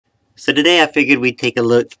So today I figured we'd take a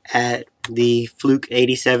look at the Fluke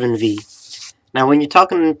 87V. Now when you're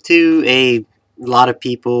talking to a lot of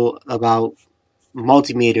people about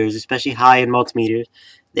multimeters, especially high-end multimeters,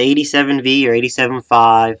 the 87V or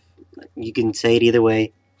 87.5, you can say it either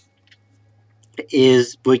way,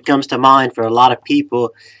 is what comes to mind for a lot of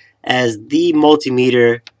people as the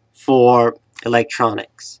multimeter for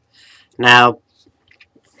electronics. Now,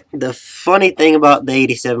 the funny thing about the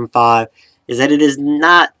 87.5 is that it is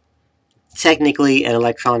not technically an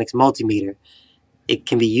electronics multimeter. It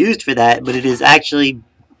can be used for that, but it is actually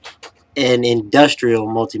an industrial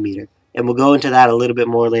multimeter, and we'll go into that a little bit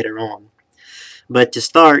more later on. But to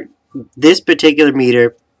start, this particular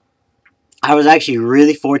meter, I was actually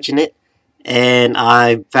really fortunate, and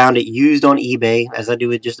I found it used on eBay, as I do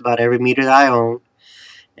with just about every meter that I own,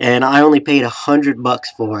 and I only paid $100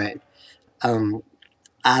 for it.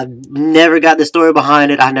 I never got the story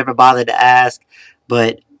behind it. I never bothered to ask,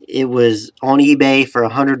 but it was on eBay for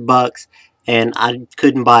 $100, and I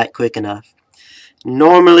couldn't buy it quick enough.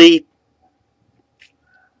 Normally,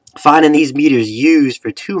 finding these meters used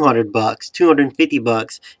for $200,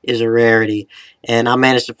 $250 is a rarity, and I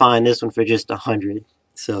managed to find this one for just $100.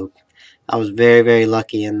 So I was very, very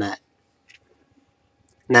lucky in that.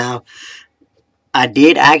 Now, I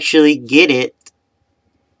did actually get it.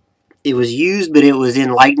 It was used, but it was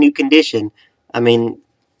in like new condition. I mean,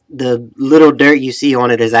 the little dirt you see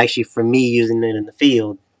on it is actually from me using it in the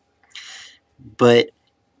field. But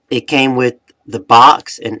it came with the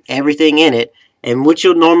box and everything in it. And what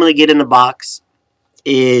you'll normally get in the box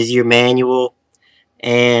is your manual.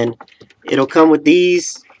 And it'll come with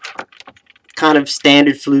these kind of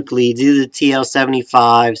standard Fluke leads. These are the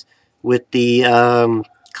TL75s with the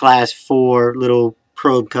class 4 little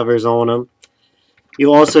probe covers on them.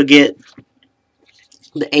 You'll also get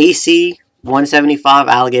the AC 175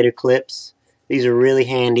 alligator clips. These are really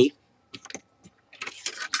handy.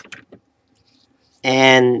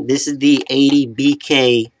 And this is the 80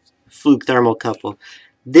 BK Fluke thermocouple.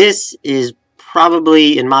 This is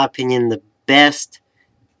probably, in my opinion, the best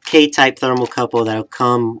K-type thermocouple that'll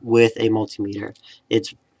come with a multimeter.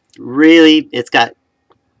 It's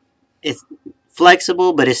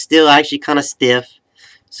flexible, but it's still actually kind of stiff.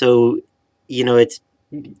 So, you know, it's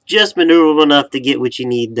just maneuverable enough to get what you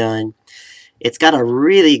need done. It's got a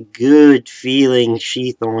really good feeling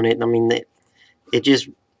sheath on it. I mean,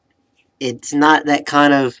 it's not that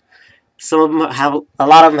kind of, some of them have, a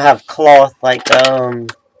lot of them have cloth like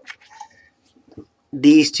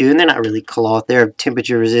these two, and they're not really cloth, they're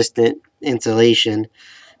temperature resistant insulation,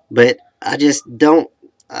 but I just don't,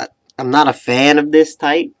 I'm not a fan of this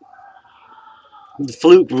type. The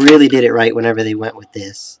Fluke really did it right whenever they went with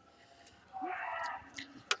this.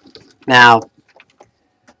 Now,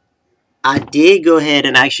 I did go ahead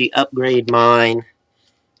and actually upgrade mine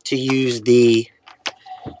to use the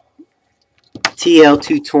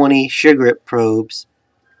TL220 sugar grip probes.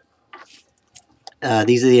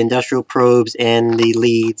 These are the industrial probes and the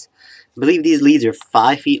leads. I believe these leads are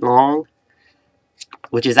 5 feet long,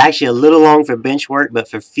 which is actually a little long for bench work, but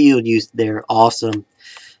for field use, they're awesome.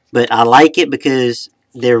 But I like it because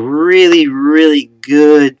they're really, really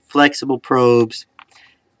good flexible probes,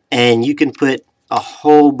 and you can put a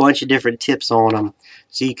whole bunch of different tips on them.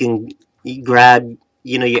 So you grab,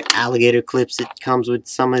 you know, your alligator clips that comes with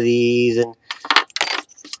some of these,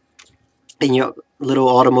 and your little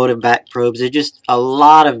automotive back probes. There's just a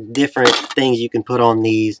lot of different things you can put on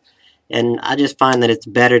these, and I just find that it's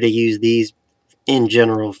better to use these in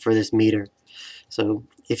general for this meter. So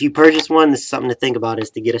if you purchase one, this is something to think about, is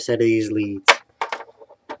to get a set of these leads.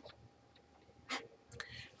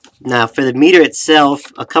 Now for the meter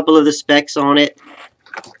itself, a couple of the specs on it.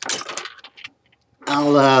 I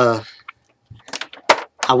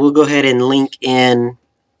will go ahead and link in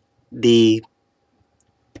the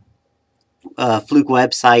Fluke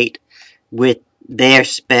website with their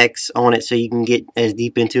specs on it, so you can get as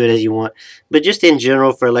deep into it as you want. But just in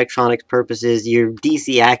general, for electronics purposes, your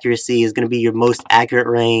DC accuracy is going to be your most accurate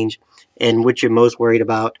range and what you're most worried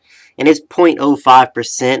about. And it's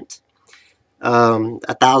 0.05%,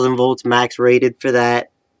 1000 volts max rated for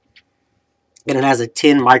that, and it has a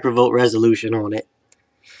 10 microvolt resolution on it.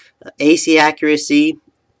 AC accuracy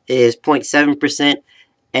is 0.7%,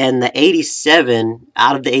 and the 87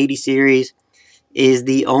 out of the 80 series is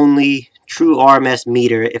the only true RMS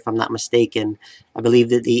meter, if I'm not mistaken. I believe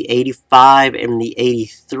that the 85 and the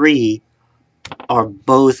 83 are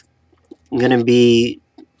both going to be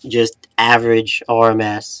just average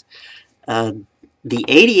RMS. The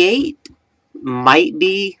 88 might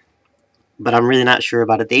be, but I'm really not sure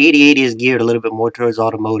about it. The 88 is geared a little bit more towards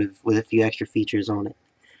automotive with a few extra features on it.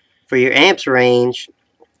 For your amps range,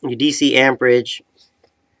 your DC amperage,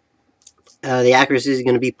 the accuracy is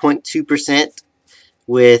going to be 0.2%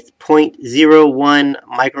 with 0.01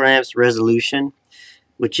 microamps resolution,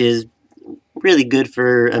 which is really good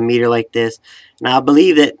for a meter like this. Now, I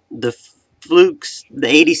believe that the Flukes, the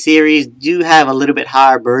 80 series, do have a little bit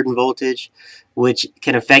higher burden voltage, which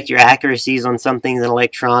can affect your accuracies on some things in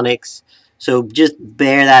electronics. So just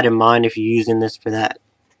bear that in mind if you're using this for that.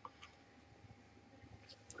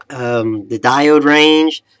 The diode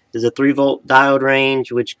range is a 3-volt diode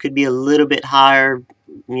range, which could be a little bit higher.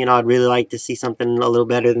 You know, I'd really like to see something a little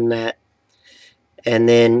better than that. And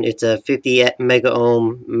then it's a 50 mega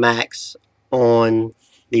ohm max on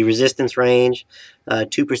the resistance range,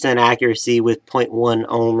 2% accuracy with 0.1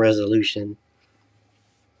 ohm resolution.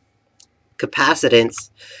 Capacitance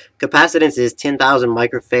is 10,000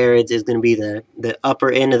 microfarads. Is going to be the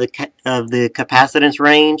upper end of the capacitance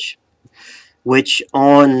range, which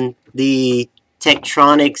on the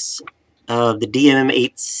Tektronix of the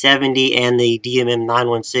DMM870 and the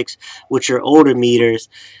DMM916, which are older meters,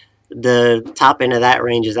 the top end of that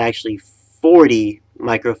range is actually 40,000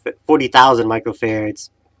 microfarads.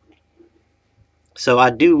 So I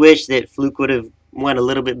do wish that Fluke would have went a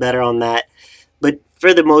little bit better on that, but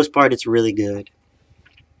for the most part, it's really good.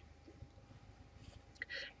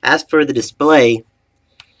 As for the display,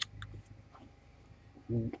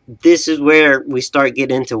 this is where we start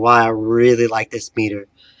getting into why I really like this meter.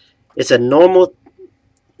 It's a normal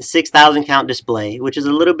 6,000 count display, which is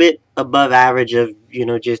a little bit above average of, you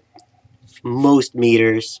know, just most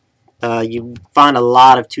meters. You find a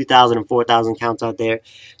lot of 2,000 and 4,000 counts out there.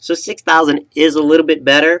 So 6,000 is a little bit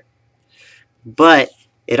better, but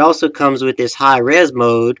it also comes with this high res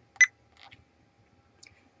mode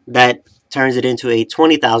that turns it into a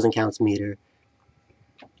 20,000 counts meter.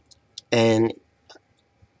 And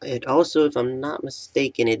it also, if I'm not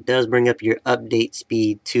mistaken, it does bring up your update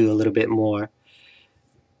speed too a little bit more.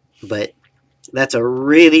 But that's a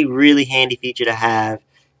really, really handy feature to have,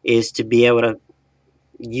 is to be able to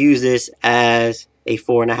use this as a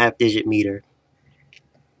 4.5 digit meter.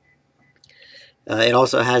 It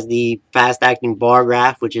also has the fast acting bar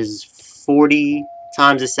graph, which is 40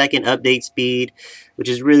 times a second update speed, which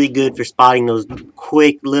is really good for spotting those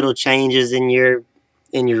quick little changes in your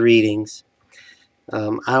readings.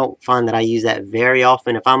 I don't find that I use that very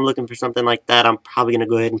often. If I'm looking for something like that, I'm probably going to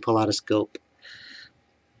go ahead and pull out a scope.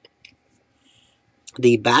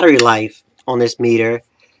 The battery life on this meter,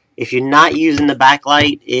 if you're not using the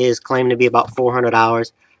backlight, is claimed to be about 400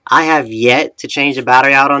 hours. I have yet to change the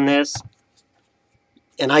battery out on this,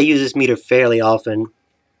 and I use this meter fairly often.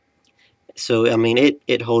 So, I mean,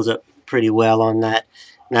 it holds up pretty well on that.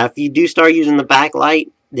 Now, if you do start using the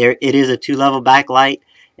backlight, it is a 2-level backlight,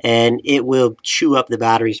 and it will chew up the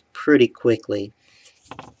batteries pretty quickly.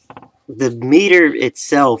 The meter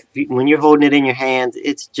itself, when you're holding it in your hands,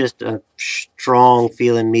 it's just a strong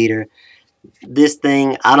feeling meter. This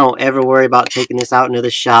thing, I don't ever worry about taking this out into the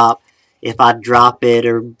shop. If I drop it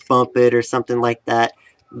or bump it or something like that,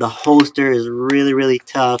 the holster is really, really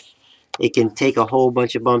tough. It can take a whole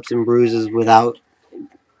bunch of bumps and bruises without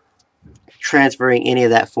transferring any of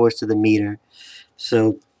that force to the meter.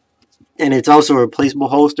 So, and it's also a replaceable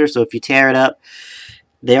holster, so if you tear it up,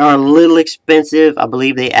 they are a little expensive. I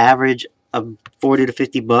believe they average 40 to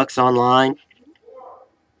 50 bucks online,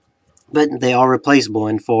 but they are replaceable.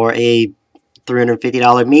 And for a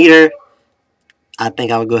 $350 meter, I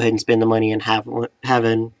think I would go ahead and spend the money and have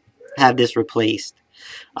this replaced.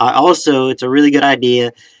 Also, it's a really good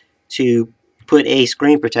idea to put a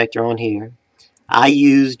screen protector on here. I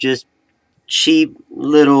use just cheap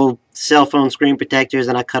little cell phone screen protectors,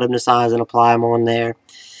 and I cut them to size and apply them on there.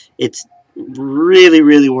 It's really,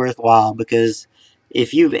 really worthwhile, because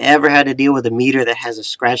if you've ever had to deal with a meter that has a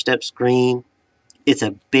scratched up screen, it's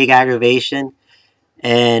a big aggravation.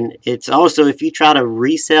 And it's also, if you try to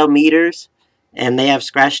resell meters and they have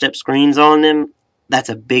scratched up screens on them, that's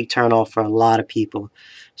a big turnoff for a lot of people.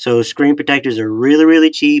 So screen protectors are really, really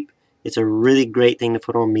cheap. It's a really great thing to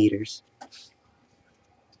put on meters.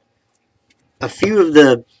 A few of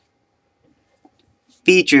the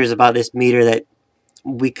features about this meter that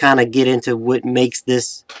we kind of get into what makes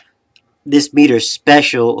this meter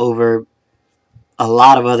special over a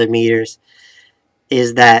lot of other meters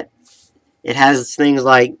is that it has things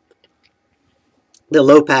like the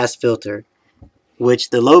low pass filter, which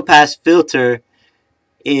the low pass filter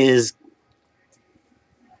is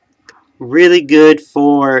really good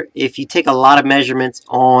for if you take a lot of measurements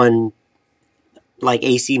on like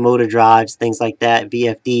AC motor drives, things like that,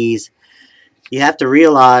 VFDs. You have to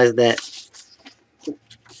realize that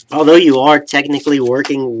although you are technically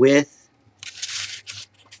working with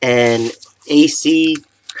an AC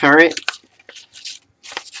current,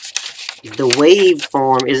 the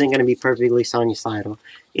waveform isn't going to be perfectly sinusoidal.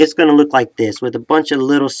 It's going to look like this with a bunch of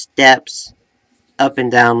little steps up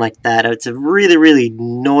and down like that. It's a really, really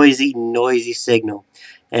noisy signal.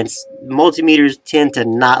 And multimeters tend to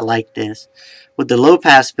not like this. What the low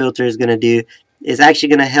pass filter is going to do is actually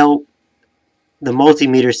going to help the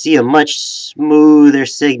multimeter see a much smoother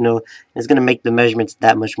signal. It's going to make the measurements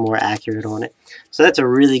that much more accurate on it. So that's a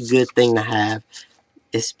really good thing to have,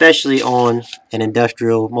 especially on an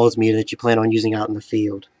industrial multimeter that you plan on using out in the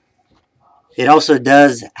field. It also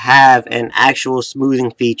does have an actual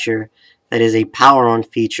smoothing feature that is a power on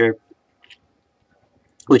feature,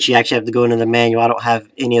 which you actually have to go into the manual. I don't have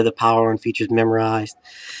any of the power on features memorized.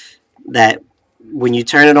 That when you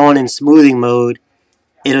turn it on in smoothing mode,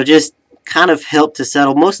 it'll just kind of help to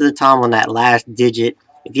settle most of the time on that last digit.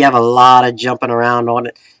 If you have a lot of jumping around on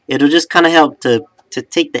it, it'll just kind of help to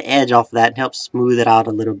take the edge off of that and help smooth it out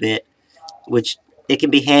a little bit, which it can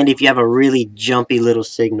be handy if you have a really jumpy little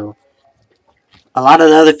signal. A lot of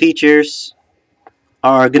the other features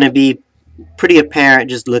are going to be pretty apparent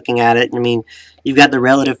just looking at it. I mean, you've got the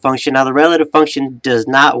relative function. Now, the relative function does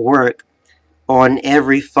not work on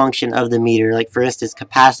every function of the meter. Like, for instance,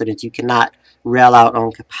 capacitance. You cannot rail out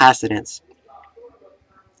on capacitance,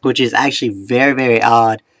 which is actually very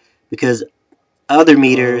odd, because other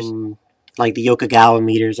meters, like the Yokogawa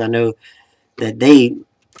meters, I know that they,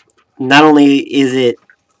 not only is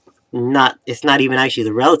it's not even actually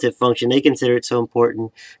the relative function, they consider it so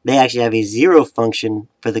important, they actually have a zero function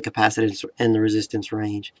for the capacitance and the resistance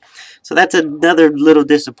range. So that's another little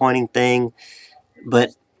disappointing thing,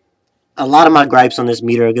 but a lot of my gripes on this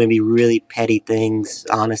meter are going to be really petty things,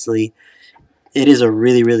 honestly. It is a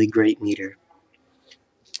really great meter.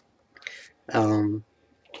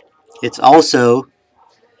 It's also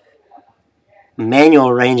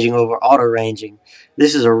manual ranging over auto ranging.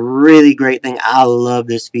 This is a really great thing. I love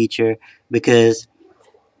this feature because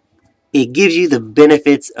it gives you the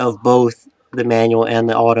benefits of both the manual and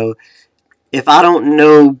the auto. If I don't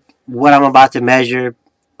know what I'm about to measure,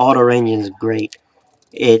 auto ranging is great.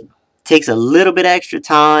 It takes a little bit extra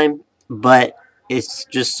time, but it's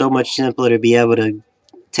just so much simpler to be able to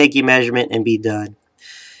take your measurement and be done.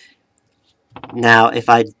 Now, if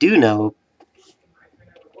I do know,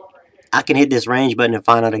 I can hit this range button and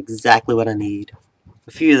find out exactly what I need.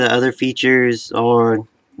 A few of the other features are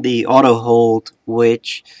the auto hold,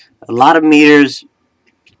 which a lot of meters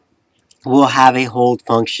will have a hold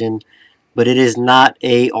function, but it is not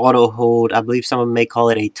a auto hold. I believe someone may call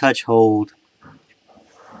it a touch hold,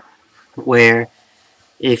 where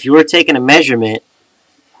if you're taking a measurement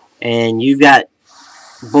and you've got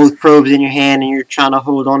both probes in your hand and you're trying to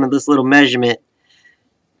hold on to this little measurement,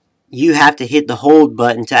 you have to hit the hold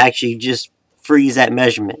button to actually just freeze that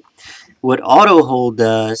measurement. What auto hold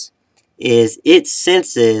does is it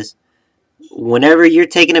senses whenever you're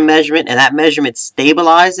taking a measurement and that measurement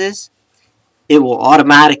stabilizes, it will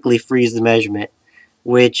automatically freeze the measurement,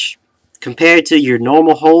 which compared to your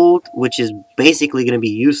normal hold, which is basically going to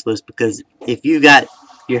be useless, because if you've got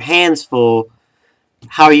your hands full,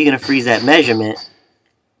 how are you going to freeze that measurement?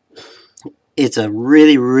 It's a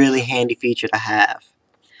really handy feature to have.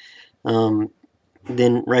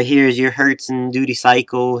 Then right here is your hertz and duty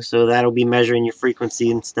cycle, so that'll be measuring your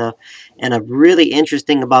frequency and stuff. And a really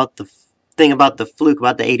interesting thing about the Fluke,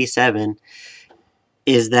 about the 87,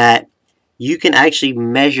 is that you can actually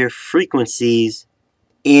measure frequencies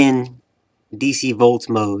in DC volts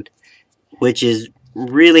mode, which is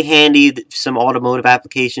really handy. Some automotive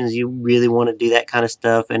applications, you really want to do that kind of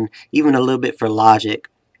stuff, and even a little bit for logic.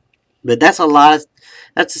 But that's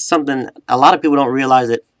something a lot of people don't realize,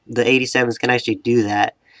 that the 87s can actually do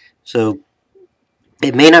that. So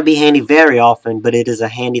it may not be handy very often, but it is a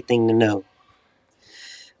handy thing to know.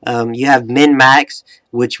 You have min-max,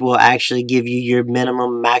 which will actually give you your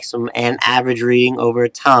minimum, maximum, and average reading over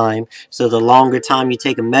time. So the longer time you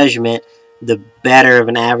take a measurement, the better of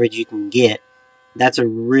an average you can get. That's a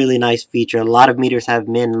really nice feature. A lot of meters have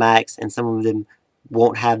min-max, and some of them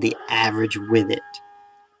won't have the average with it.